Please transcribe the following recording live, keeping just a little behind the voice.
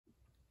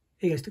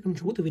Hey guys, welcome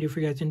to another video for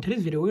you guys. In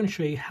today's video, we're going to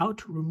show you how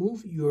to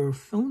remove your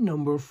phone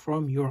number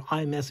from your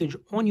iMessage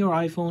on your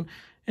iPhone,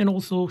 and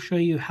also show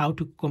you how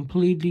to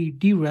completely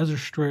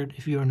deregister it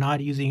if you're not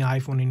using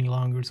iPhone any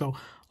longer. So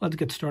let's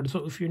get started.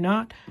 So if you're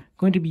not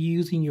going to be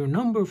using your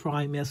number for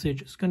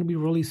iMessage, it's going to be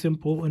really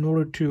simple. In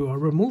order to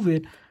remove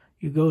it,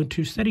 you go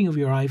into setting of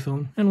your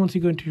iPhone, and once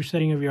you go into your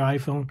setting of your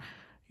iPhone,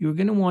 you're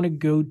going to want to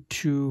go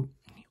to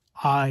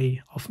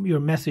your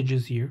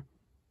messages here.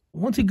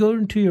 Once you go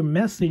into your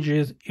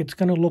messages, it's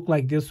going to look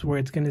like this, where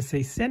it's going to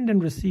say send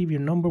and receive. Your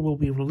number will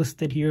be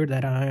listed here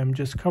that I am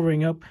just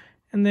covering up.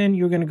 And then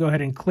you're going to go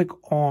ahead and click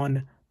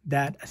on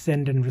that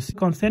send and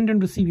receive. On send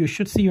and receive, you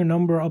should see your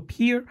number up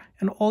here.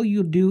 And all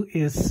you do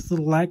is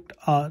select,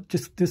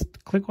 just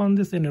click on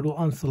this and it'll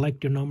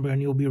unselect your number and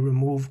you'll be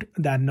removed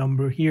that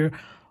number here.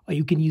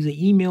 You can use an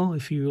email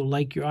if you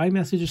like your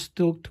iMessages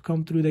still to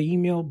come through the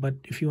email. But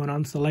if you want to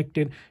unselect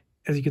it,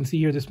 as you can see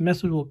here, this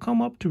message will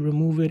come up to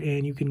remove it,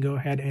 and you can go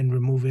ahead and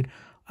remove it.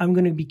 I'm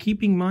going to be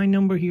keeping my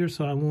number here,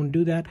 so I won't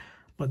do that,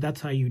 but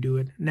that's how you do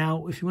it.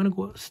 Now, if you want to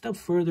go a step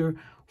further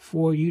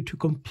for you to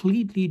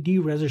completely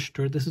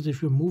deregister, this is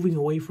if you're moving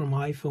away from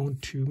iPhone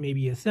to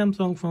maybe a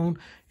Samsung phone,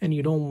 and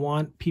you don't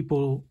want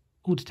people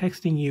who's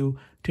texting you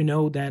to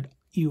know that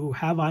you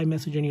have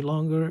iMessage any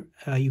longer,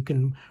 you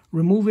can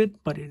remove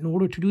it. But in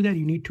order to do that,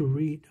 you need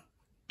to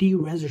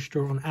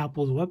deregister on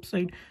Apple's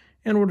website.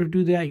 In order to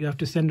do that, you have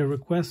to send a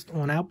request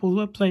on Apple's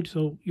website.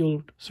 So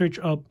you'll search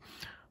up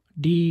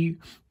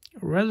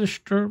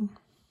deregister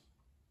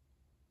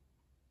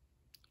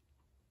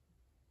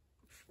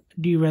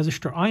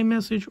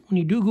iMessage. When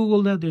you do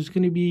Google that, there's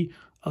going to be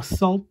a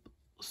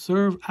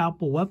self-serve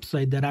Apple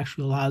website that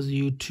actually allows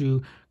you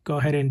to go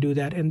ahead and do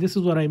that. And this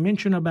is what I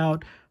mentioned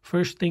about.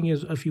 First thing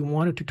is, if you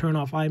wanted to turn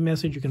off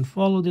iMessage, you can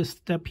follow this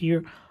step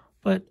here.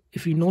 But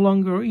if you no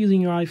longer are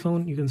using your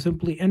iPhone, you can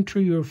simply enter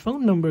your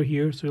phone number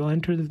here. So you'll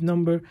enter this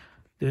number,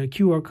 the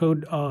QR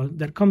code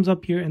that comes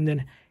up here, and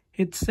then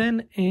hit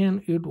send,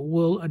 and it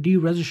will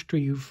deregister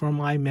you from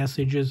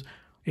iMessages,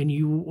 and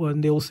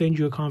they will send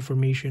you a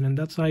confirmation. And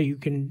that's how you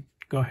can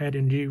go ahead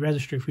and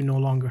deregister if you no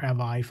longer have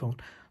an iPhone.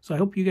 So I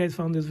hope you guys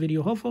found this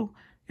video helpful.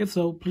 If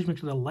so, please make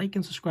sure to like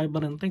and subscribe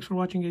button. Thanks for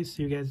watching, guys.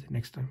 See you guys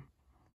next time.